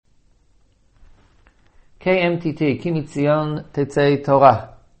KMTT, Ki Mitzion Tetzei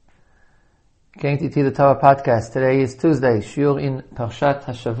Torah. KMTT, the Torah podcast. Today is Tuesday, Shiur in Parshat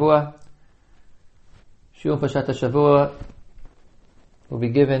HaShavua. Shiur Parshat HaShavua will be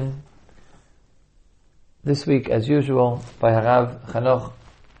given this week, as usual, by Harav Chanoch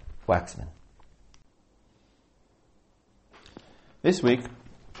Waxman. This week,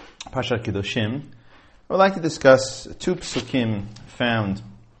 Parshat Kedoshim, I would like to discuss two psukim found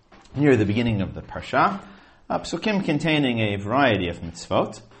near the beginning of the Parsha, psukim containing a variety of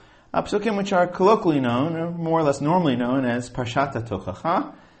mitzvot, psukim which are colloquially known, or more or less normally known, as Parshat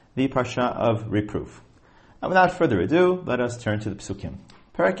HaTochacha, the Parsha of reproof. Without further ado, let us turn to the psukim.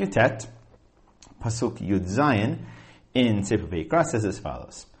 Perek Yutet, Pasuk Yud Zayin, in Sefer Vayikra says as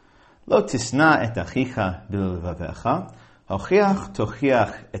follows: Lo tisna et achicha bilvavecha, hochiach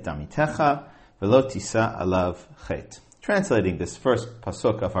tochiach et amitecha, velo tisa alav chet. Translating this first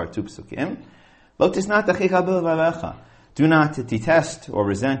pasuk of our two psukim, Lo tisna et achicha bilvavecha, do not detest or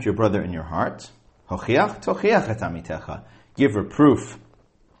resent your brother in your heart. Hochiach tochiach et amitecha, give reproof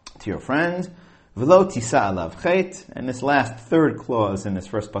to your friend. Velo tisa alav chet, and this last third clause in this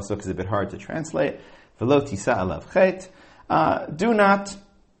first pasuk is a bit hard to translate. Velo tisa alav chet, do not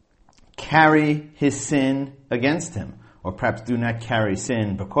carry his sin against him, or perhaps do not carry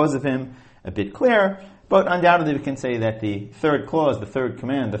sin because of him. A bit clear, but undoubtedly we can say that the third clause, the third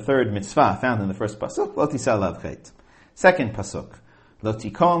command, the third mitzvah found in the first pasuk, Lo tisa alav chet. Second pasuk, Lo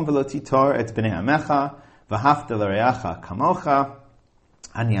tikom velo titor et bnei amecha, v'hafta l'reacha kamocha,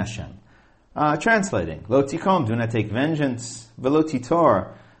 ani Hashem. Translating, Lo tikom, do not take vengeance, velo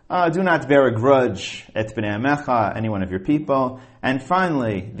titor, do not bear a grudge, et bnei amecha, any one of your people. And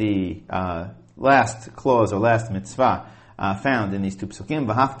finally, the last clause or last mitzvah found in these two psukim,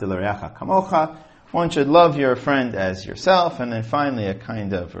 v'hafta l'reacha kamocha, one should love your friend as yourself. And then finally a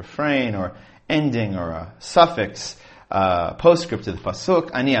kind of refrain or ending or a suffix, postscript to the pasuk,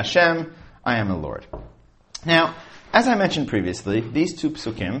 ani Hashem, I am the Lord. Now, as I mentioned previously, these two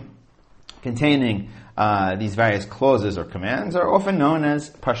psukim containing these various clauses or commands are often known as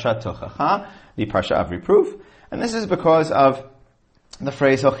Parshat Tochacha, the Parsha of reproof. And this is because of the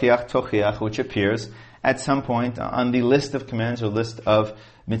phrase Hochiach Tochiach, which appears at some point on the list of commands or list of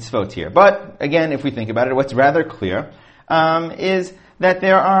mitzvot here. But again, if we think about it, what's rather clear is that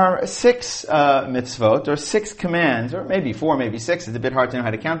there are 6 mitzvot, or 6 commands, or maybe 4, maybe 6, it's a bit hard to know how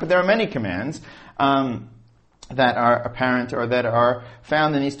to count, but there are many commands that are apparent or that are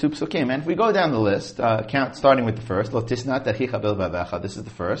found in these two psukim. And if we go down the list, count starting with the first, Lo tisna et achicha bilvavecha, this is the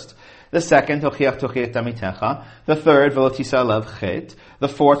first. The second, Hochiach tochiach amitecha. The third, Velo tisa alav chet. The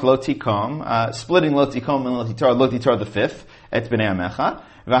fourth, Lo tikom, splitting Lo tikom and Lo titor the fifth, et bnei amecha.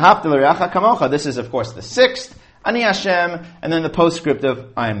 V'hafta l'reacha kamocha, this is of course the sixth, ani Hashem, and then the postscript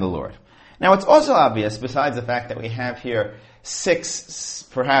of I am the Lord. Now it's also obvious, besides the fact that we have here 6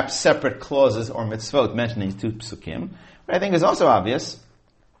 perhaps separate clauses or mitzvot mentioned in these two psukim, what I think is also obvious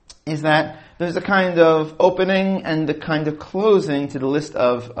is that there's a kind of opening and a kind of closing to the list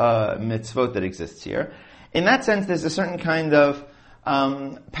of mitzvot that exists here. In that sense, there's a certain kind of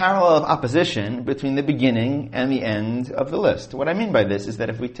parallel of opposition between the beginning and the end of the list. What I mean by this is that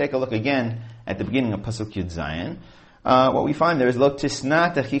if we take a look again at the beginning of Pasuk Yud Zayin, what we find there is Lo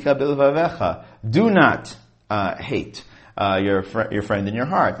tisna achicha bilvavecha, do not hate your friend in your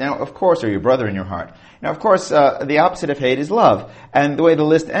heart. Now, of course, or your brother in your heart. Now, of course, the opposite of hate is love. And the way the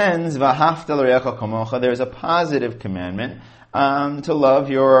list ends, v'hafta l'reacha kamocha, there's a positive commandment to love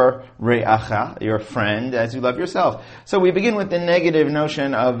your re'acha, your friend, as you love yourself. So we begin with the negative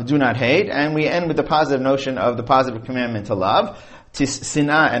notion of do not hate, and we end with the positive notion of the positive commandment to love.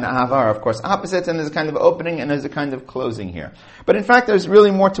 Sina and ahava are, of course, opposites, and there's a kind of opening and there's a kind of closing here. But in fact, there's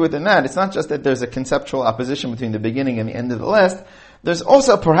really more to it than that. It's not just that there's a conceptual opposition between the beginning and the end of the list. There's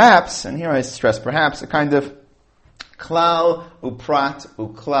also perhaps, and here I stress perhaps, a kind of klal uprat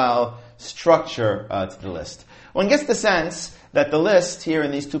uklal structure to the list. One gets the sense that the list here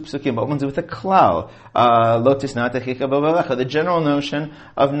in these two psukim opens with a klal, lo tisna achicha bilvavecha, the general notion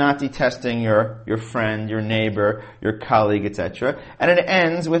of not detesting your friend, your neighbor, your colleague, etc. And it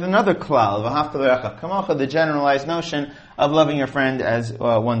ends with another klal, v'hafta l'reacha kamocha, the generalized notion of loving your friend as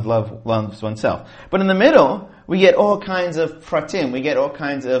one loves oneself. But in the middle, we get all kinds of pratim, we get all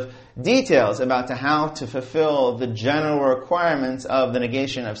kinds of details about how to fulfill the general requirements of the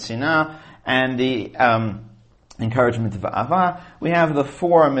negation of sinah and the encouragement of ahava. We have the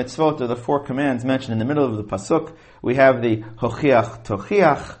 4 mitzvot, or the 4 commands mentioned in the middle of the pasuk. We have the hochiach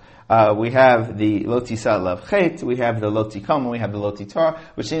tochiach, we have the lo tisa alav chet, we have the lo tikom, we have the lo titor,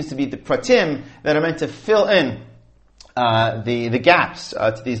 which seems to be the pratim that are meant to fill in the gaps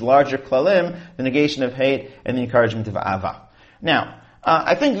to these larger klalim, the negation of hate and the encouragement of ahava. Now,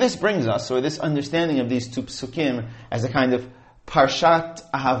 I think this brings us, or this understanding of these two psukim, as a kind of parshat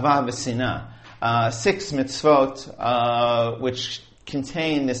ahava v'sina, 6 mitzvot which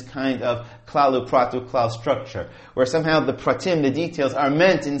contain this kind of klal upratu klal structure, where somehow the pratim, the details, are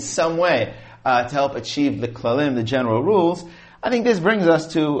meant in some way to help achieve the klalim, the general rules. I think this brings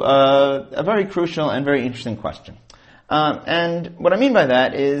us to a very crucial and very interesting question. And what I mean by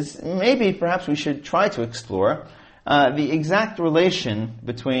that is maybe perhaps we should try to explore the exact relation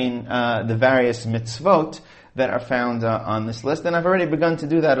between the various mitzvot that are found on this list. And I've already begun to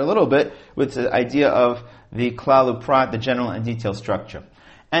do that a little bit with the idea of the klal uprat, the general and detailed structure.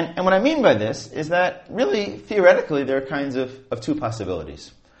 And what I mean by this is that really, theoretically, there are kinds of two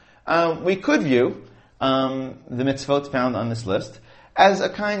possibilities. We could view the mitzvot found on this list as a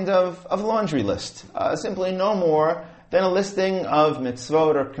kind of laundry list, simply no more than a listing of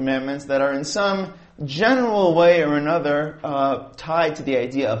mitzvot or commandments that are in some general way or another tied to the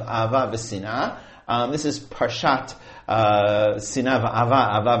idea of ahava v'sina. This is parshat sina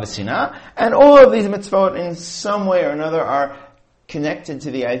ahava v'sina, and all of these mitzvot in some way or another are connected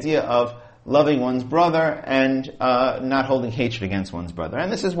to the idea of loving one's brother and not holding hatred against one's brother.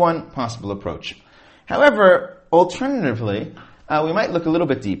 And this is one possible approach. However, alternatively, we might look a little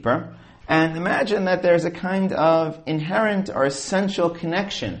bit deeper and imagine that there's a kind of inherent or essential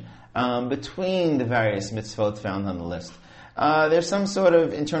connection between the various mitzvot found on the list. There's some sort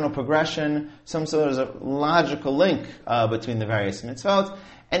of internal progression, some sort of logical link between the various mitzvot.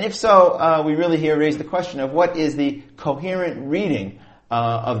 And if so, we really here raise the question of what is the coherent reading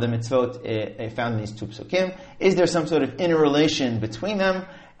of the mitzvot found in these two psukim. Is there some sort of interrelation between them?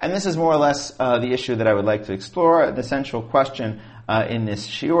 And this is more or less the issue that I would like to explore, the central question in this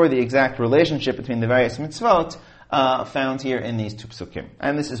shiur, the exact relationship between the various mitzvot found here in these two psukim.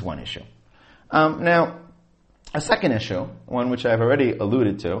 And this is one issue. Now, a second issue, one which I've already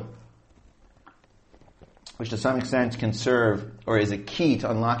alluded to, which to some extent can serve or is a key to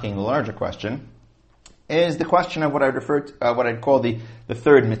unlocking the larger question, is the question of what I'd call the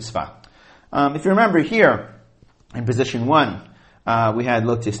third mitzvah. If you remember here, in position 1, we had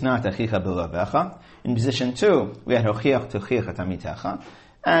lo tisna et achicha b'levavecha. In position 2, we had hochiach tochiach et amitecha.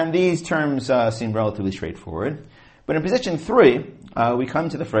 And these terms seem relatively straightforward. But in position 3, we come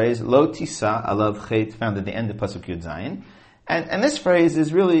to the phrase lo tisa alav chet, found at the end of pasuk Yud Zayin. And this phrase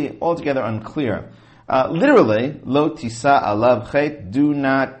is really altogether unclear. Literally, lo tisa alav chet, do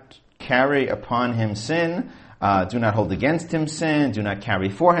not carry upon him sin, do not hold against him sin, do not carry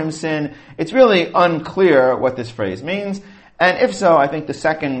for him sin. It's really unclear what this phrase means. And if so, I think the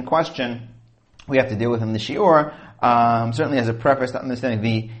second question we have to deal with in the shiur, certainly as a preface to understanding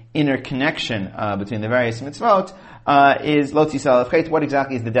the inner connection between the various mitzvot, is lo tisa alav chet. What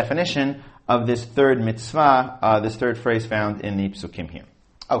exactly is the definition of this third mitzvah, this third phrase found in the psukim here?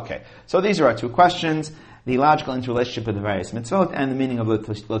 Okay, so these are our two questions: the logical interrelationship of the various mitzvot and the meaning of lo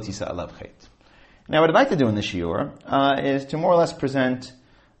tisa alav chet. Now, what I'd like to do in the shiur is to more or less present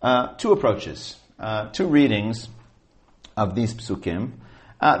two approaches, two readings of these psukim.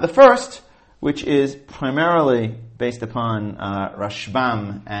 The first, which is primarily based upon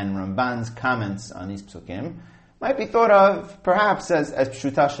Rashbam and Ramban's comments on these psukim, might be thought of perhaps as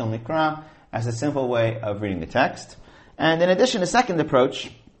pshuta shel mikra, as a simple way of reading the text. And in addition, a second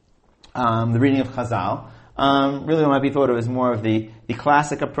approach, the reading of Chazal, really might be thought of as more of the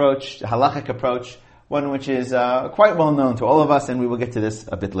classic approach, the halachic approach, one which is quite well known to all of us, and we will get to this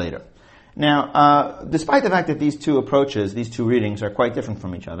a bit later. Now, despite the fact that these two approaches, these two readings, are quite different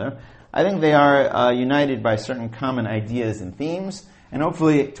from each other, I think they are united by certain common ideas and themes, and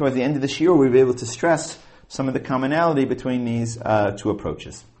hopefully towards the end of this year we'll be able to stress some of the commonality between these two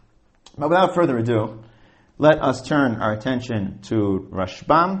approaches. But without further ado, let us turn our attention to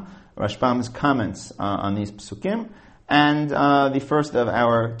Rashbam's comments on these psukim, and the first of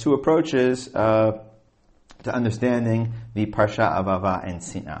our two approaches to understanding the Parsha of Ahava and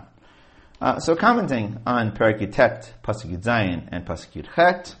Sinah. So commenting on Perek Yutet, Pasuk Yud Zayin, and Pasuk Yud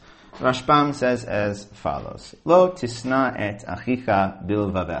Chet, Rashbam says as follows: Lo tisna et achicha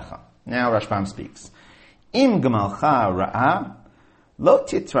bilvavecha. Now Rashbam speaks. Im gemalcha ra'a, lo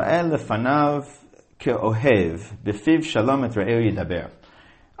titra'el lefanav ke'ohev, befiv shalom et ra'eu yidaber.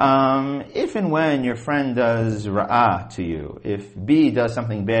 If and when your friend does ra'a to you, if B does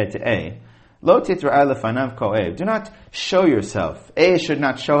something bad to A, lo titra'el lefanav ke'ohev, do not show yourself. A should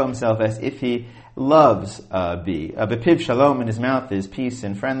not show himself as if he loves B. Bepiv shalom, in his mouth is peace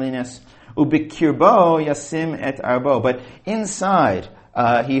and friendliness. Ubikirbo yasim et arbo. But inside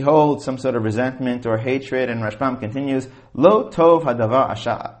he holds some sort of resentment or hatred, and Rashbam continues, Lo tov hadavar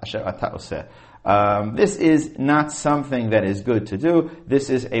asher ata oseh. This is not something that is good to do. This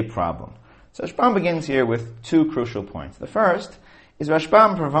is a problem. So Rashbam begins here with two crucial points. The first is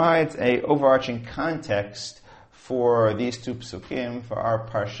Rashbam provides a overarching context for these two psukim, for our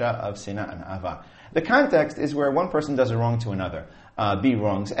parsha of Sina and Ava. The context is where one person does a wrong to another. B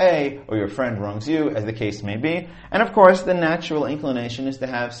wrongs A, or your friend wrongs you, as the case may be. And of course, the natural inclination is to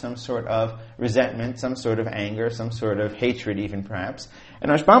have some sort of resentment, some sort of anger, some sort of hatred even perhaps. And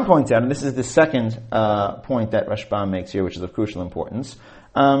Rashbam points out, and this is the second point that Rashbam makes here, which is of crucial importance,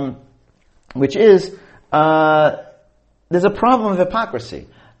 which is there's a problem of hypocrisy.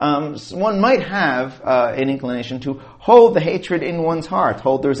 One might have an inclination to hold the hatred in one's heart,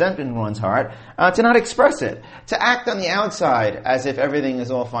 hold the resentment in one's heart, to not express it, to act on the outside as if everything is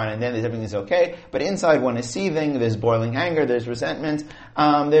all fine and then everything is okay, but inside one is seething, there's boiling anger, there's resentment,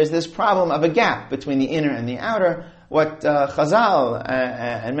 there's this problem of a gap between the inner and the outer, what Chazal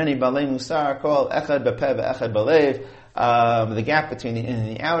and many Balei Musar call echad b'peh ve'echad b'lev, the gap between the inner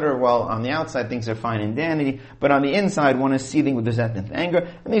and the outer. While on the outside things are fine and dandy, but on the inside one is seething with resentment and anger.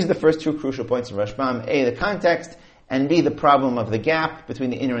 And these are the first two crucial points of Rashbam. A, the context, and B, the problem of the gap between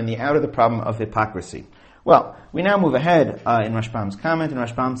the inner and the outer, the problem of hypocrisy. Well, we now move ahead in Rashbam's comment, and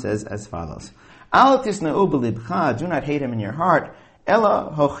Rashbam says as follows. Al tisna'u b'libcha, do not hate him in your heart,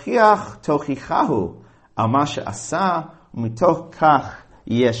 ela hochiach tochichahu, al ma she'asa, mitoch kach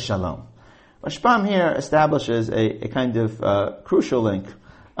yesh shalom. Rashbam here establishes a kind of crucial link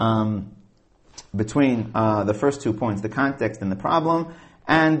between the first 2 points, the context and the problem,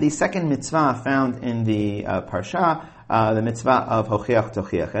 and the second mitzvah found in the parsha, the mitzvah of hochiach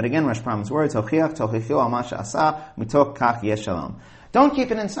tochiach. And again, Rashbam's words, hochiach tochichu al ma she'asa mitok kach yesh shalom. Don't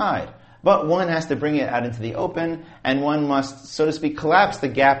keep it inside, but one has to bring it out into the open, and one must, so to speak, collapse the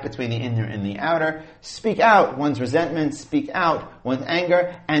gap between the inner and the outer, speak out one's resentment, speak out one's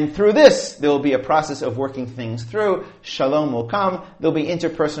anger, and through this, there will be a process of working things through. Shalom will come. There will be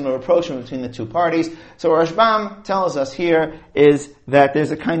interpersonal approachment between the two parties. So Rashbam tells us here is that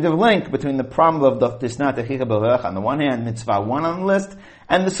there's a kind of link between the problem of the Tisnat Achicha B'Lecha on the one hand, mitzvah 1 on the list,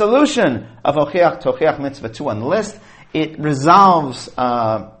 and the solution of Hochiach Tochiach mitzvah 2 on the list. It resolves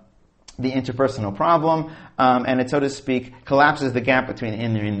the interpersonal problem, and it, so to speak, collapses the gap between the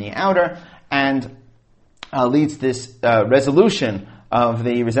inner and the outer, and leads this resolution of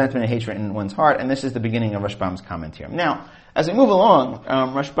the resentment and hatred in one's heart, and this is the beginning of Rashbam's comment here. Now, as we move along,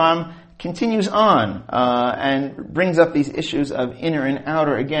 Rashbam continues on and brings up these issues of inner and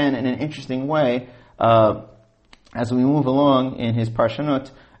outer again in an interesting way as we move along in his Parshanut,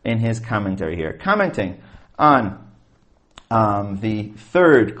 in his commentary here. Commenting on the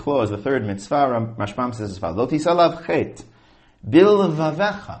third clause, the third mitzvah, Rashbam says as follows, Lo tisalav chet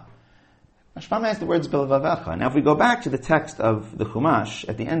bilvavecha. Rashbam has the words bilvavecha. Now if we go back to the text of the Chumash,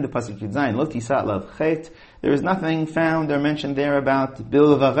 at the end of Pasuk Yud Zayin, Lo tisalav chet, there is nothing found or mentioned there about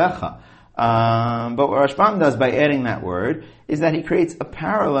bilvavecha. But what Rashbam does by adding that word is that he creates a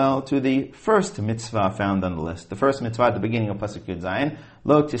parallel to the first mitzvah found on the list. The first mitzvah at the beginning of Pasuk Yud Zayin,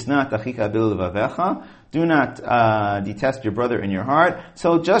 Lo tisnat achika bilvavecha, do not detest your brother in your heart.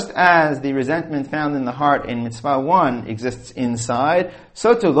 So just as the resentment found in the heart in mitzvah 1 exists inside,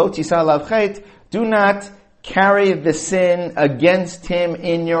 so too, Lo tisalav chet, do not carry the sin against him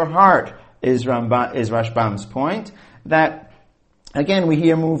in your heart, is Rashbam's point. That again,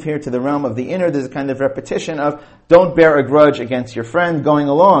 we move here to the realm of the inner. There's a kind of repetition of don't bear a grudge against your friend going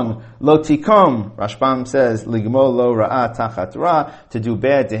along. Lo tikom, Rashbam says, ligmo lo ra'ah tachat ra, to do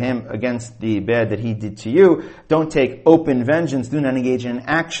bad to him against the bad that he did to you. Don't take open vengeance. Do not engage in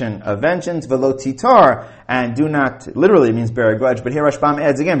action of vengeance. Velo titar, and do not, literally means bear a grudge, but here Rashbam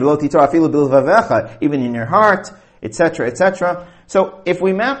adds again, velo titar afilu bilvavecha, even in your heart, etc., etc. So if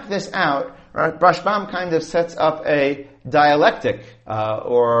we map this out, Rashbam kind of sets up a dialectic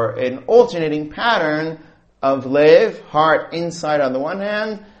or an alternating pattern of lev, heart, inside on the one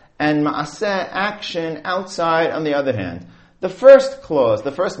hand, and ma'aseh, action, outside on the other hand. The first clause,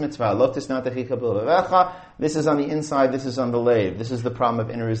 the first mitzvah, lo tisnat achicha bilvavecha, this is on the inside, this is on the lev. This is the problem of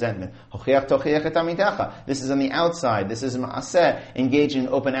inner resentment. Hochiach tochiach et amitecha. This is on the outside, this is ma'aseh, engage in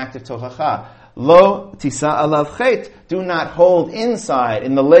open active tochacha. Lo tisa alav chet, do not hold inside,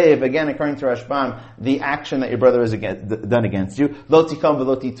 in the lev, again according to Rashbam, the action that your brother has done against you. Lo tikam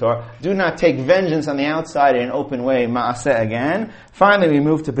v'lo titor, do not take vengeance on the outside in an open way, ma'aseh again. Finally, we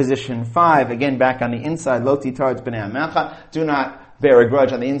move to position 5, again back on the inside, lo titor et b'nei amecha, do not bear a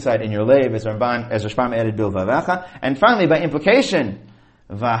grudge on the inside in your lev, as Rashbam added bilvavecha. And finally, by implication,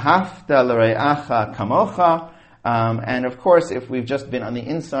 v'hafta l're'acha kamocha, And of course, if we've just been on the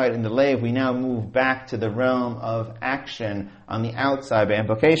inside in the lave, we now move back to the realm of action on the outside. By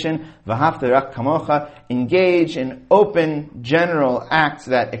implication, v'ahavta l'reach kamocha, engage in open, general acts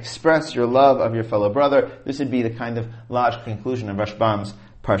that express your love of your fellow brother. This would be the kind of logical conclusion of Rashbam's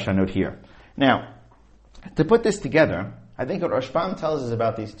Parsha note here. Now, to put this together, I think what Rashbam tells us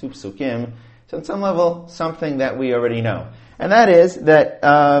about these two psukim is on some level something that we already know. And that is that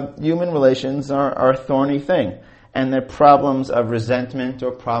human relations are a thorny thing. And that problems of resentment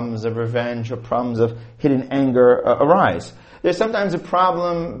or problems of revenge or problems of hidden anger arise. There's sometimes a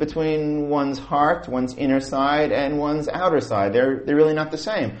problem between one's heart, one's inner side, and one's outer side. They're really not the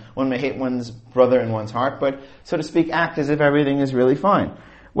same. One may hate one's brother in one's heart, but, so to speak, act as if everything is really fine.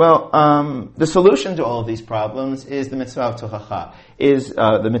 Well, the solution to all of these problems is the mitzvah of tochacha, is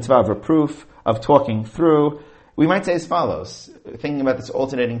the mitzvah of reproof, of talking through. We might say as follows, thinking about this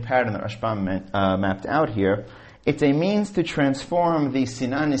alternating pattern that Rashbam mapped out here. It's a means to transform the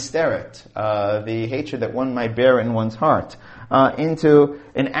sinah nisteret, the hatred that one might bear in one's heart, into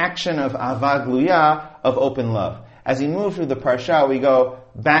an action of avah gluya, of open love. As we move through the parsha, we go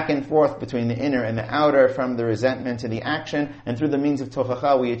back and forth between the inner and the outer, from the resentment to the action, and through the means of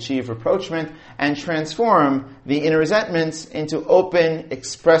tochacha we achieve rapprochement and transform the inner resentments into open,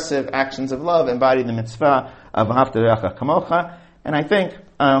 expressive actions of love, embodying the mitzvah of v'ahavta l'reach kamocha. And I think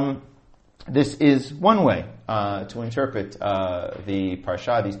this is one way to interpret the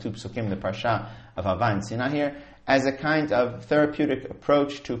parsha, these two psukim, the parsha of Avah and Sinah here, as a kind of therapeutic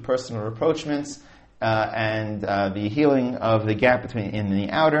approach to personal rapprochements and the healing of the gap between in and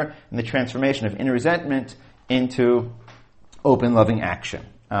the outer, and the transformation of inner resentment into open, loving action.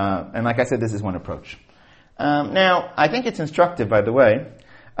 And like I said, this is one approach. Now, I think it's instructive, by the way,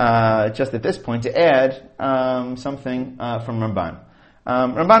 just at this point, to add something from Ramban.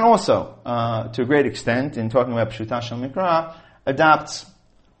 Ramban also, to a great extent, in talking about Pshuta Shel Mikra, adopts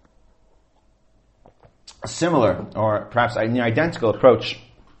a similar, or perhaps a near identical approach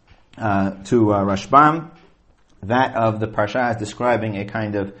to Rashbam, that of the Parsha as describing a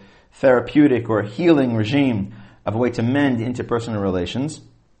kind of therapeutic or healing regime of a way to mend interpersonal relations.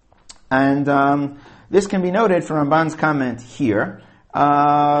 And this can be noted from Ramban's comment here,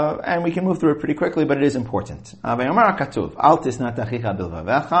 and we can move through it pretty quickly, but it is important.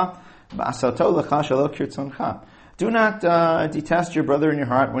 Do not detest your brother in your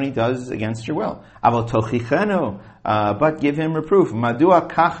heart when he does against your will. But give him reproof. Why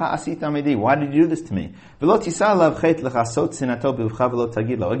did you do this to me? Again,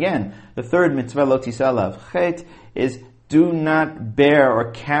 the third mitzvah, lo tisa lav chet, is do not bear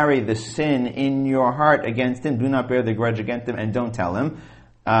or carry the sin in your heart against him. Do not bear the grudge against him, and don't tell him.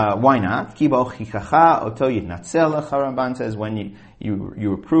 Why not? Ramban says when you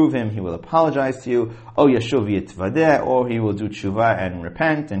reprove him, he will apologize to you. Or he will do tshuva and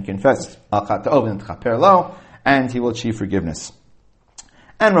repent and confess, and he will achieve forgiveness.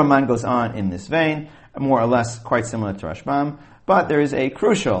 And Ramban goes on in this vein, more or less quite similar to Rashbam, but there is a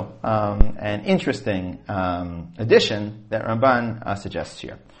crucial and interesting addition that Ramban suggests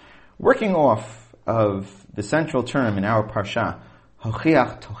here. Working off of the central term in our parsha,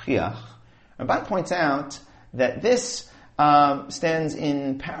 hochiach tochiach, Ramban points out that this stands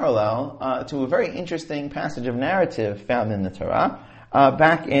in parallel to a very interesting passage of narrative found in the Torah,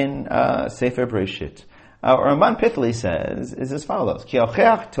 back in Sefer Bereshit. Ramban pithily says is as follows: Ki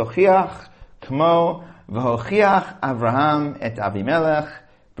hochiach tochiach kmo v'hochiach Avraham et Avimelech,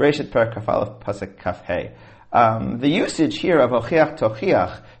 Bereshit Perek Kaf Aleph Pasuk Kaf Hey. The usage here of hochiach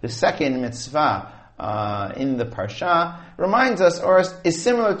tochiach, the second mitzvah in the parsha, reminds us, or is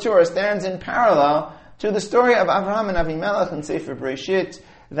similar to, or stands in parallel to the story of Avraham and Avimelech in Sefer Bereshit,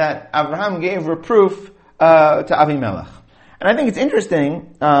 that Avraham gave reproof to Avimelech. And I think it's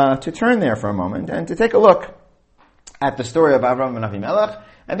interesting to turn there for a moment and to take a look at the story of Avraham and Avimelech.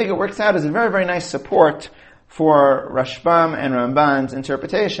 I think it works out as a very, very nice support for Rashbam and Ramban's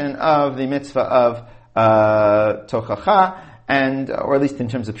interpretation of the mitzvah of tochacha, and or at least in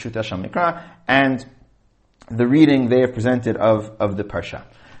terms of Pshuta Shel Mikra, and the reading they have presented of the parsha.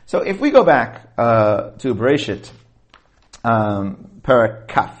 So if we go back to Bereshit, Perek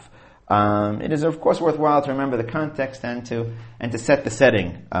Kaf, it is of course worthwhile to remember the context and to set the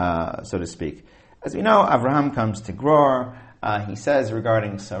setting, so to speak. As we know, Avraham comes to Gror. He says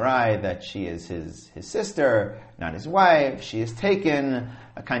regarding Sarai that she is his sister, not his wife. She is taken.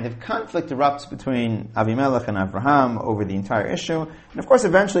 A kind of conflict erupts between Avimelech and Avraham over the entire issue. And of course,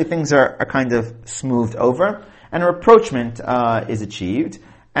 eventually things are kind of smoothed over, and a rapprochement is achieved.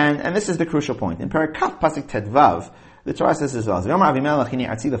 And this is the crucial point. In Perek Kaf Pasuk Tet Vav, the Torah says as well,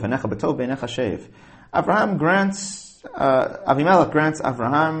 Avimelech grants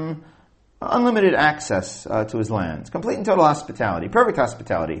Avraham unlimited access to his land, complete and total hospitality, perfect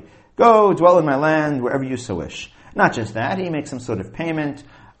hospitality. Go, dwell in my land wherever you so wish. Not just that, he makes some sort of payment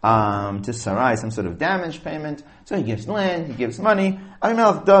to Sarai, some sort of damage payment. So he gives land, he gives money.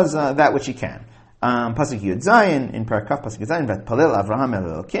 Avimelech does that which he can. Pasuk Yud Zayin, in Parakaf Pasuk Yud Zayin, V'atpalel Avraham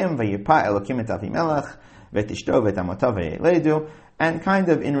el Elokim, V'yirpa Elokim et Avimelech, V'tishto v'tamotav v'ledu, and kind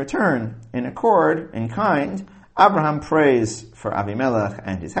of in return, in accord, in kind, Abraham prays for Avimelech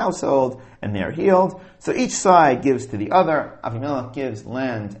and his household, and they are healed. So each side gives to the other. Avimelech gives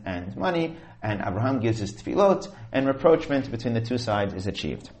land and money, and Abraham gives his tefillot, and rapprochement between the two sides is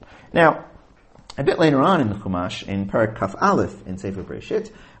achieved. Now, a bit later on in the Chumash, in Parak Kaf Aleph in Sefer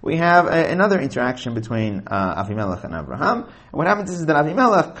Bereshit, we have another interaction between Avimelech and Abraham. And what happens is that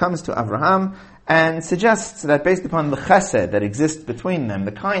Avimelech comes to Abraham and suggests that based upon the chesed that exists between them,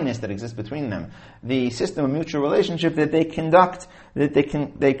 the kindness that exists between them, the system of mutual relationship that they conduct, that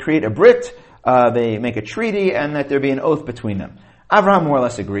they create a brit, they make a treaty, and that there be an oath between them. Avraham more or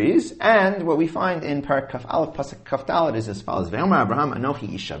less agrees, and what we find in Parak Kaf Aleph Pasuk Kaf Daled is as follows: Ve'omer Abraham Anochi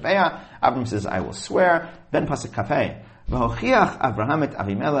Ishavea. Abraham says, "I will swear." Then Pasuk Kaf Hey. V'hochiach Avraham et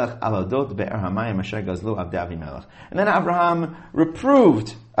Avimelech al odot be'er hamayim asher gazlu avdei Avimelech. And then Abraham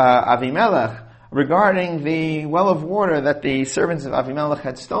reproved Avimelech regarding the well of water that the servants of Avimelech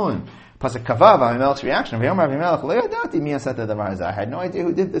had stolen. Pasuk Kavav, Avimelech's reaction. Ve'omer Avimelech lo yadati mi asata davar hazeh. I had no idea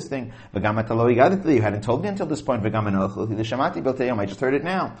who did this thing. V'gam ata lo yigadati. You hadn't told me until this point. V'gam anochi lo shamati b'tei yom. I just heard it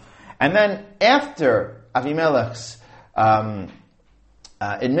now. And then after Avimelech's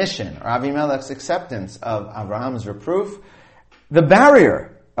admission, or Avimelech's acceptance of Abraham's reproof, the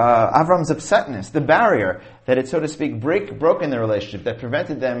barrier, Avram's upsetness, the barrier that had, so to speak, broken their relationship, that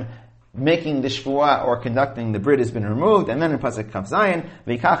prevented them making the shvuah or conducting the brit, has been removed. And then in Pasuk Kaf Zayin,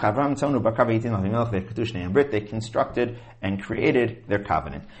 V'ikach Avram tzonu b'kar v'yitin Avimelech v'katush ne'am brit, they constructed and created their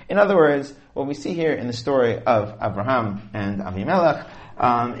covenant. In other words, what we see here in the story of Avraham and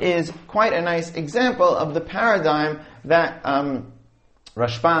Avimelech is quite a nice example of the paradigm that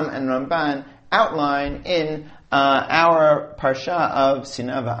Rashbam and Ramban outline in our parsha of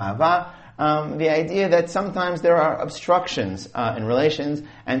Sinah v'Ava. The idea that sometimes there are obstructions in relations,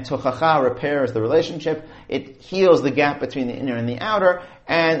 and tochacha repairs the relationship. It heals the gap between the inner and the outer,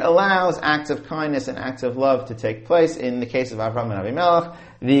 and allows acts of kindness and acts of love to take place. In the case of Avraham and Avimelech,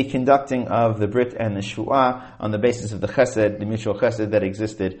 the conducting of the brit and the shvuah on the basis of the chesed, the mutual chesed that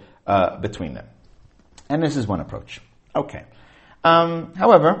existed between them. And this is one approach. Okay.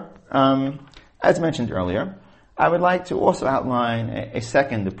 However, as mentioned earlier, I would like to also outline a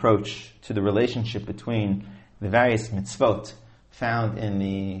second approach to the relationship between the various mitzvot found in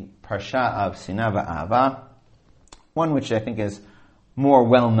the parsha of Sinah v'Ava, one which I think is more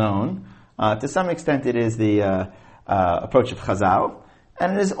well known. To some extent it is the approach of Chazal,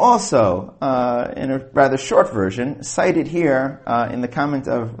 and it is also, in a rather short version, cited here in the comment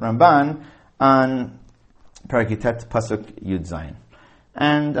of Ramban on Parak Yutet Pasuk Yud Zayin.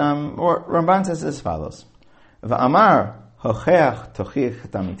 And Ramban says as follows: V'amar hocheach tochich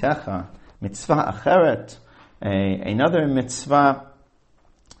tamitecha mitzvah acheret, another mitzvah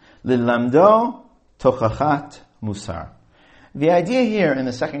lilamdo tochachat musar. The idea here in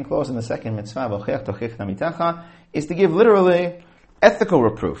the second clause in the second mitzvah, hocheach tochich tamitecha, is to give literally ethical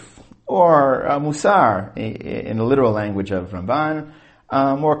reproof, or musar in the literal language of Ramban,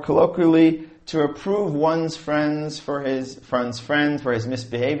 more colloquially, to reprove one's friends for his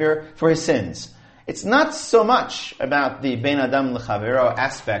misbehavior, for his sins. It's not so much about the Ben Adam L'Chavero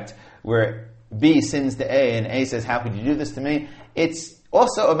aspect, where B sins to A and A says, how could you do this to me? It's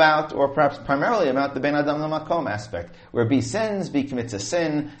also about, or perhaps primarily about, the Ben Adam L'Makom aspect, where B sins, B commits a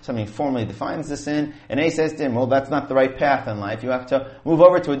sin, something formally defines the sin, and A says to him, well, that's not the right path in life. You have to move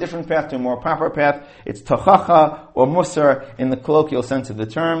over to a different path, to a more proper path. It's tochacha or musar in the colloquial sense of the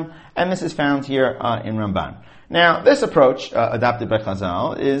term, and this is found here in Ramban. Now, this approach, adopted by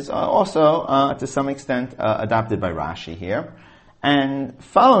Chazal, is also, to some extent, adopted by Rashi here. And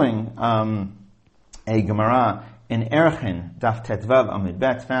following a Gemara in Erchin, Daf Tetvav Amid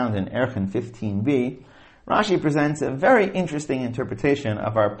Bet, found in Erchin 15b, Rashi presents a very interesting interpretation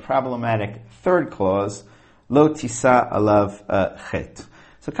of our problematic third clause, Lo Tisa Alav Chet.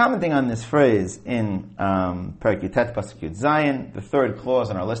 So commenting on this phrase in Parak Yutet Pasuk Yud Zayin, the third clause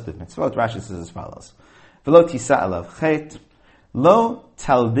on our list of mitzvot, Rashi says as follows: V'lo tisa alav chet, lo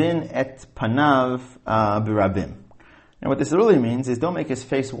talbin et panav b'rabim. Now what this really means is don't make his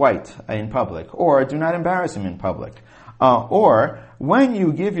face white in public, or do not embarrass him in public. Or when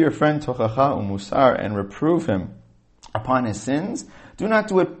you give your friend tochacha u'musar and reprove him upon his sins, do not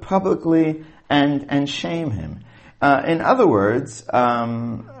do it publicly and shame him. In other words,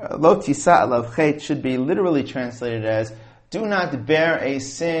 lo tisa alav chet should be literally translated as, do not bear a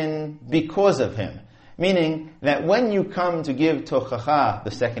sin because of him. Meaning that when you come to give tochacha,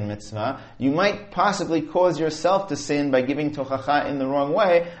 the second mitzvah, you might possibly cause yourself to sin by giving tochacha in the wrong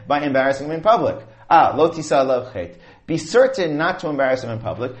way, by embarrassing him in public. Lo tisa alav chet. Be certain not to embarrass him in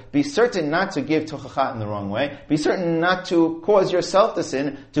public. Be certain not to give tochacha in the wrong way. Be certain not to cause yourself to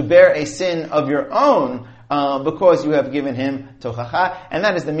sin, to bear a sin of your own, because you have given him tochacha. And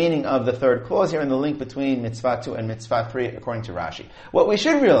that is the meaning of the third clause here, and the link between mitzvah 2 and mitzvah 3, according to Rashi. What we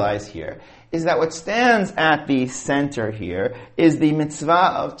should realize here is that what stands at the center here is the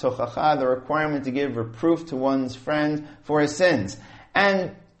mitzvah of tochacha, the requirement to give reproof to one's friend for his sins.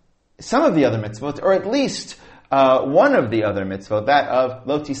 And some of the other mitzvot, or at least one of the other mitzvot, that of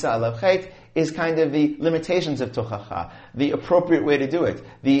lo tisa alav chet, is kind of the limitations of tochacha, the appropriate way to do it,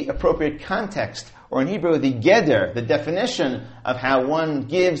 the appropriate context, or in Hebrew, the geder, the definition of how one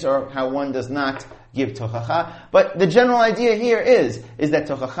gives or how one does not give tochacha. But the general idea here is that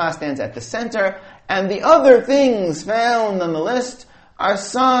tochacha stands at the center, and the other things found on the list are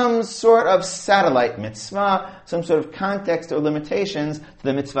some sort of satellite mitzvah, some sort of context or limitations to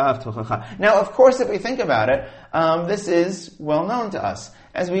the mitzvah of tochacha. Now, of course, if we think about it, this is well known to us.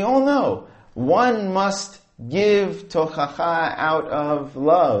 As we all know, one must give tochacha out of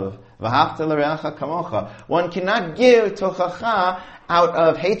love. V'ahavta l'reacha kamocha. One cannot give tochacha out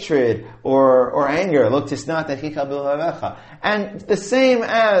of hatred or anger. Lo tisnat achicha b'levavecha. And the same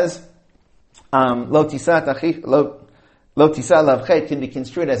as lo tisat alav chet can be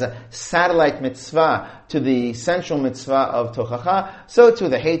construed as a satellite mitzvah to the central mitzvah of tochacha, so too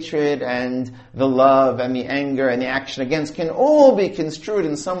the hatred and the love and the anger and the action against can all be construed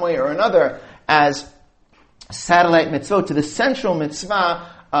in some way or another as satellite mitzvah to the central mitzvah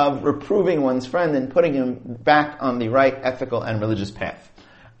of reproving one's friend and putting him back on the right ethical and religious path.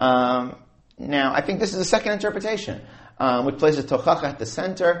 Now, I think this is a second interpretation, which places tochacha at the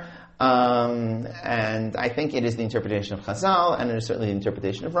center. And I think it is the interpretation of Chazal, and it is certainly the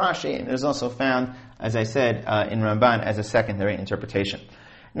interpretation of Rashi, and it is also found, as I said, in Ramban as a secondary interpretation.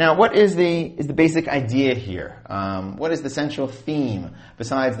 Now, what is the basic idea here? What is the central theme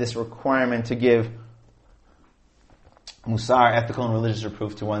besides this requirement to give musar, ethical and religious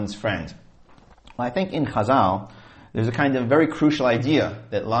reproof to one's friend? Well, I think in Chazal, there's a kind of very crucial idea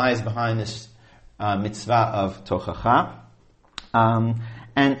that lies behind this mitzvah of tochacha.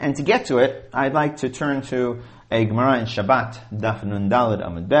 And to get to it, I'd like to turn to a Gemara in Shabbat, Daf Nun Daled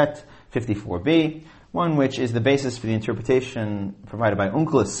Amud Bet, 54b, one which is the basis for the interpretation provided by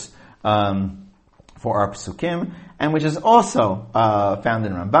Onkelos for our Psukim, and which is also found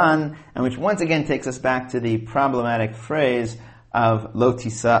in Ramban, and which once again takes us back to the problematic phrase of Lo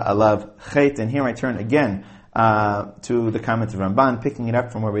Tisa Alav Chet. And here I turn again to the comments of Ramban, picking it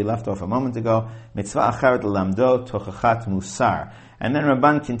up from where we left off a moment ago, Mitzvah Acharet Lamdo Tochachat Musar. And then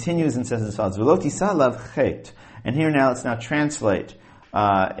Ramban continues and says as follows, V'lo tisa alav chet. And here now, let's now translate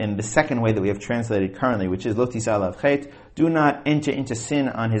in the second way that we have translated currently, which is Lo tisa alav chet. Do not enter into sin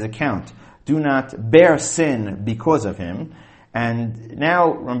on his account. Do not bear sin because of him. And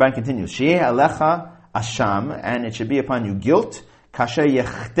now Ramban continues, She'eh alecha asham, and it should be upon you guilt, kasher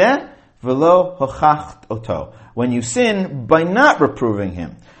yechteh v'lo hochacht oto. When you sin by not reproving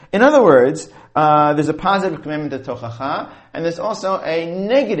him. In other words, there's a positive commandment of tochacha, and there's also a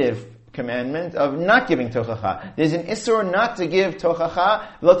negative commandment of not giving tochacha. There's an isur not to give tochacha,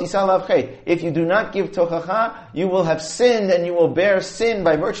 lo tisa alav chet. If you do not give tochacha, you will have sinned, and you will bear sin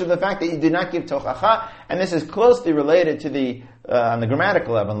by virtue of the fact that you did not give tochacha. And this is closely related to the, on the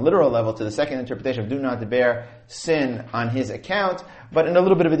grammatical level, on the literal level, to the second interpretation of do not bear sin on his account, but in a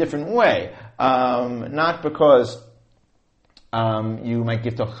little bit of a different way. Not because you might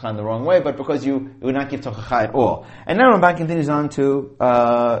give tochacha in the wrong way, but because you would not give tochacha at all. And now Ramban continues on to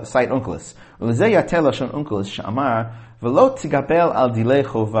cite Onkelos.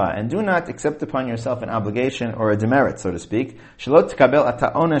 And do not accept upon yourself an obligation or a demerit, so to speak.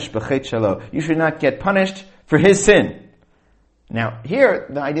 You should not get punished for his sin. Now, here,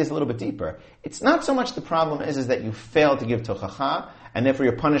 the idea is a little bit deeper. It's not so much the problem is that you failed to give tochacha, and therefore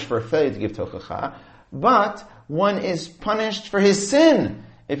you're punished for failure to give tochacha, but one is punished for his sin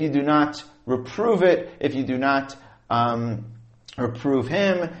if you do not reprove it, if you do not reprove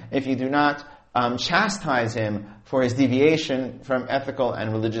him, if you do not chastise him for his deviation from ethical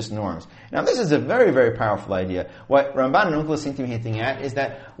and religious norms. Now, this is a very, very powerful idea. What Ramban and Onkelos seem to be hinting at is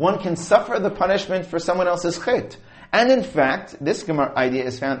that one can suffer the punishment for someone else's chet. And in fact, this Gemara idea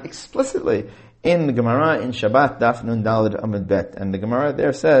is found explicitly in the Gemara in Shabbat, Daf Nun Daled Amud Bet. And the Gemara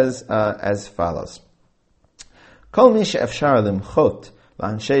there says as follows. Kol mi she'efshar limchot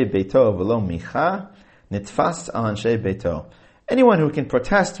la'anshei beito v'lo micha, nitfas al anshei beito. Anyone who can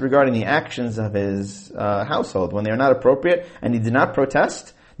protest regarding the actions of his household when they are not appropriate, and he did not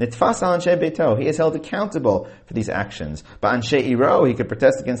protest, nitfas al anshei beito. He is held accountable for these actions. But anshei iro, he could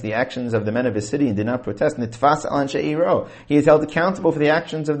protest against the actions of the men of his city and did not protest. Nitfas al anshei iro. He is held accountable for the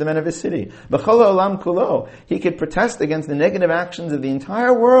actions of the men of his city. B'chol olam kulo. He could protest against the negative actions of the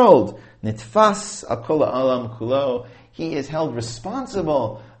entire world. Nitfas al kol olam kulo. He is held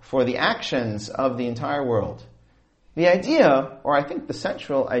responsible for the actions of the entire world. The idea, or I think the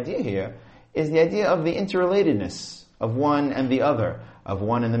central idea here, is the idea of the interrelatedness of one and the other, of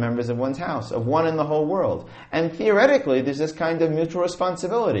one and the members of one's house, of one and the whole world. And theoretically, there's this kind of mutual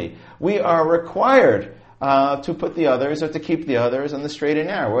responsibility. We are required to put the others or to keep the others on the straight and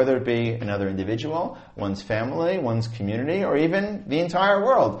narrow, whether it be another individual, one's family, one's community, or even the entire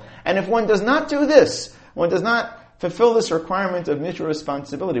world. And if one does not do this, one does not fulfill this requirement of mutual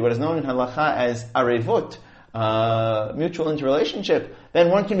responsibility, what is known in halacha as arevut, mutual interrelationship, then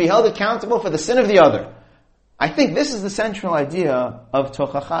one can be held accountable for the sin of the other. I think this is the central idea of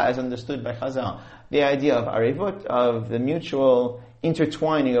tochacha as understood by Chazal. The idea of arevut, of the mutual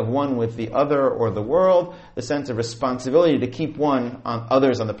intertwining of one with the other or the world, the sense of responsibility to keep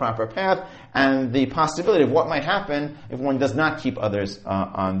others on the proper path, and the possibility of what might happen if one does not keep others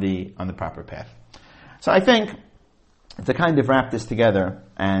on the proper path. So I think, to kind of wrap this together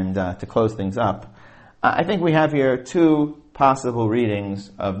and to close things up, I think we have here two possible readings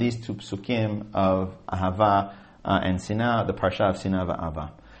of these two psukim of Ahava and Sinah, the Parsha of Sinah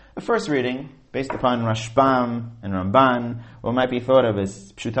va'ava. The first reading, based upon Rashbam and Ramban, what might be thought of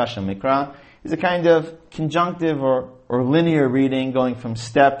as Pshuta Shel Mikra, is a kind of conjunctive or linear reading going from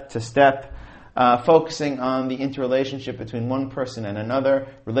step to step, focusing on the interrelationship between one person and another,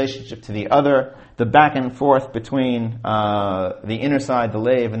 relationship to the other, the back and forth between the inner side, the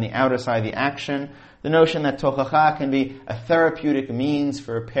lave, and the outer side, the action. The notion that tochacha can be a therapeutic means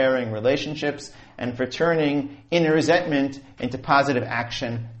for repairing relationships and for turning inner resentment into positive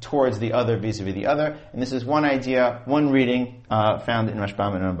action towards the other, vis-a-vis the other. And this is one idea, one reading found in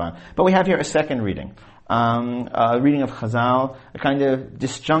Rashbam and Ramban. But we have here a second reading. A reading of Chazal, a kind of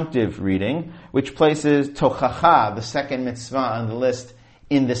disjunctive reading, which places tochacha, the second mitzvah on the list,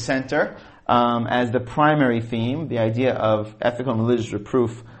 in the center as the primary theme, the idea of ethical and religious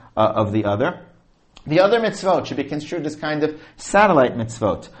reproof of the other. The other mitzvot should be construed as kind of satellite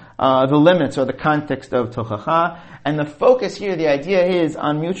mitzvot, the limits or the context of tochacha, and the focus here, the idea is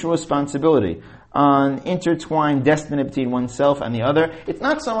on mutual responsibility, on intertwined destiny between oneself and the other. It's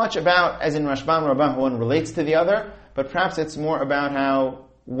not so much about, as in Rashbam or Ramban, how one relates to the other, but perhaps it's more about how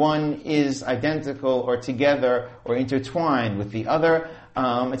one is identical or together or intertwined with the other.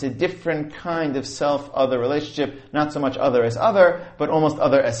 It's a different kind of self-other relationship, not so much other as other, but almost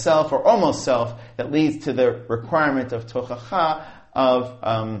other as self or almost self, that leads to the requirement of tochacha,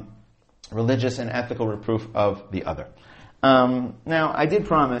 of religious and ethical reproof of the other. Now, I did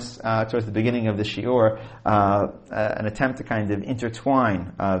promise towards the beginning of the shiur an attempt to kind of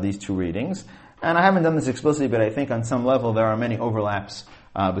intertwine these two readings, and I haven't done this explicitly, but I think on some level there are many overlaps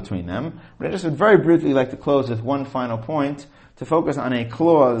between them. But I just would very briefly like to close with one final point, to focus on a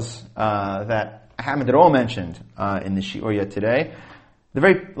clause that I haven't at all mentioned in the shiur yet today. The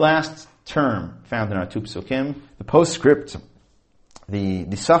very last term found in our two psukim, the postscript,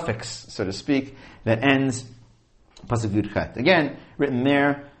 the suffix, so to speak, that ends pasuk Yud Chet. Again, written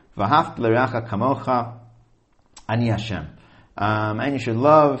there, V'ahavta l'reacha kamocha, ani Hashem. And you should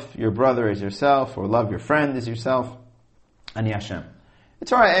love your brother as yourself, or love your friend as yourself, ani Hashem. The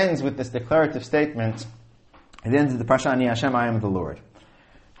Torah ends with this declarative statement. At the end of the Parsha, ani Hashem, I am the Lord.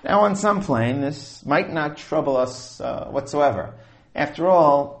 Now, on some plane, this might not trouble us whatsoever. After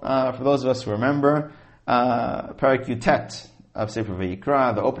all, for those of us who remember, Parak Yutet of Sefer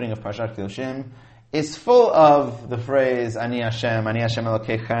Vayikra, the opening of Parshat Kedoshim, is full of the phrase ani Hashem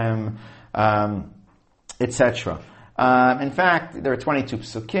Elokeichem, etc. In fact, there are 22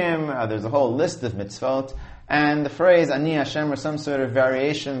 psukim, there's a whole list of mitzvot, and the phrase ani Hashem or some sort of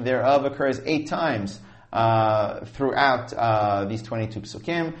variation thereof occurs 8 times throughout these 22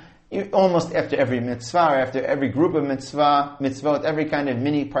 psukim. Almost after every mitzvah, or after every group of mitzvot, every kind of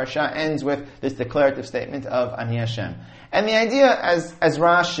mini parsha ends with this declarative statement of ani Hashem. And the idea, as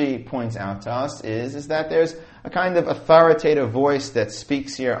Rashi points out to us, is that there's a kind of authoritative voice that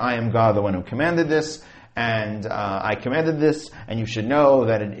speaks here, I am God, the one who commanded this, and I commanded this, and you should know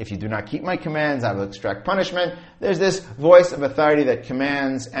that if you do not keep my commands, I will extract punishment. There's this voice of authority that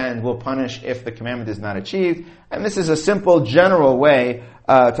commands and will punish if the commandment is not achieved. And this is a simple, general way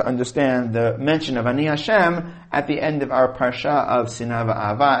to understand the mention of Ani Hashem at the end of our parsha of Sinah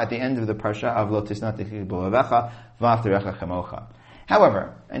v'Ahava, at the end of the parsha of Lo tisna t'chil b'ovecha v'ahavta l'reacha kamocha.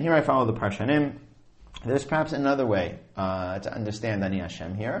 However, and here I follow the Parshanim, there's perhaps another way to understand Ani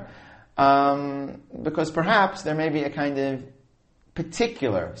Hashem here, because perhaps there may be a kind of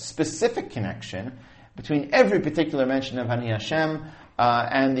particular, specific connection between every particular mention of Ani Hashem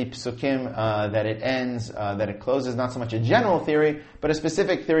and the psukim that it ends, that it closes, not so much a general theory, but a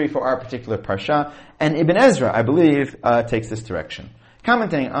specific theory for our particular parsha. And Ibn Ezra, I believe, takes this direction.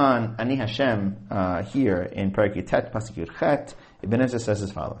 Commenting on Ani Hashem here in Perek Yitet, Pasuk Yud Chet, Ibn Ezra says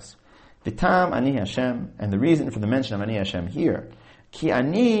as follows: V'tam Ani Hashem, and the reason for the mention of Ani Hashem here, Ki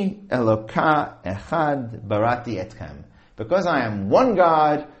Ani Eloka Echad Barati Etchem, because I am one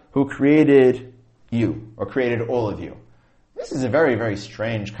God who created you, or created all of you. This is a very, very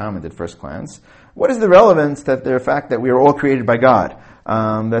strange comment at first glance. What is the relevance that the fact that we are all created by God?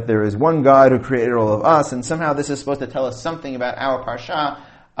 That there is one God who created all of us, and somehow this is supposed to tell us something about our parsha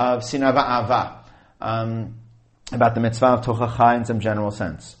of Sinah v'Ahava, about the mitzvah of Tochacha in some general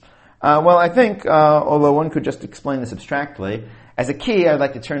sense. Well, I think, although one could just explain this abstractly, as a key, I'd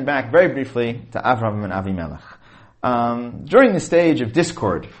like to turn back very briefly to Avram and Avimelech. During the stage of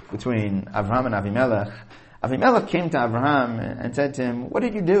discord between Avram and Avimelech, Avimelech came to Avraham and said to him, "What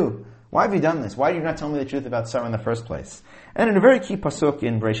did you do? Why have you done this? Why did you not tell me the truth about Sarah in the first place?" And in a very key pasuk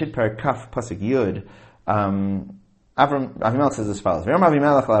in Bereshit Perek Kaf Pasuk Yud, Avimelech says as follows: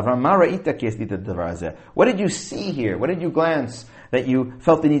 "What did you see here? What did you glance that you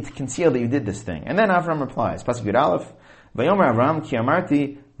felt the need to conceal that you did this thing?" And then Avram replies, Pasuk Yud Aleph, "Vayomer Avram ki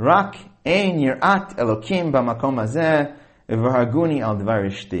amarti rak ein yirat Elokim b'makom hazeh v'harguni al dvar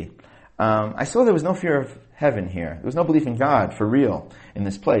ishti." I saw there was no fear of heaven here. There was no belief in God for real in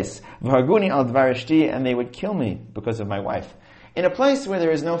this place. V'harguni al dvar ishti, and they would kill me because of my wife. In a place where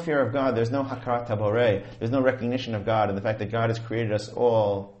there is no fear of God, there's no hakarat haborei, there's no recognition of God and the fact that God has created us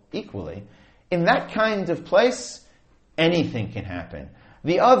all equally. In that kind of place, anything can happen.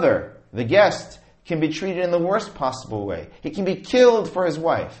 The other, the guest, can be treated in the worst possible way. He can be killed for his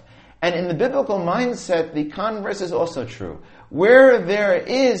wife. And in the biblical mindset, the converse is also true. Where there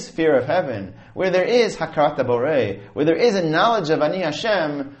is fear of heaven, where there is hakarat haborei, where there is a knowledge of Ani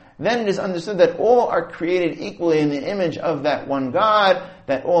Hashem, then it is understood that all are created equally in the image of that one God,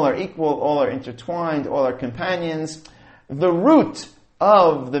 that all are equal, all are intertwined, all are companions. The root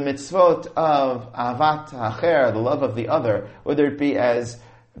of the mitzvot of ahavat hacher, the love of the other, whether it be as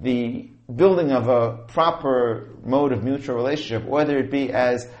the building of a proper mode of mutual relationship, whether it be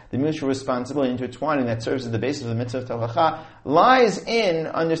as the mutual responsibility intertwining that serves as the basis of the mitzvah of Tochacha, lies in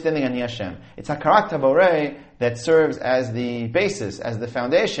understanding Ani Hashem. It's hakarat haborei that serves as the basis, as the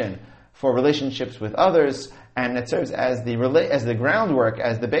foundation for relationships with others, and that serves as the groundwork,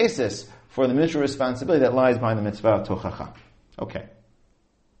 as the basis for the mutual responsibility that lies behind the mitzvah of Tochacha. Okay.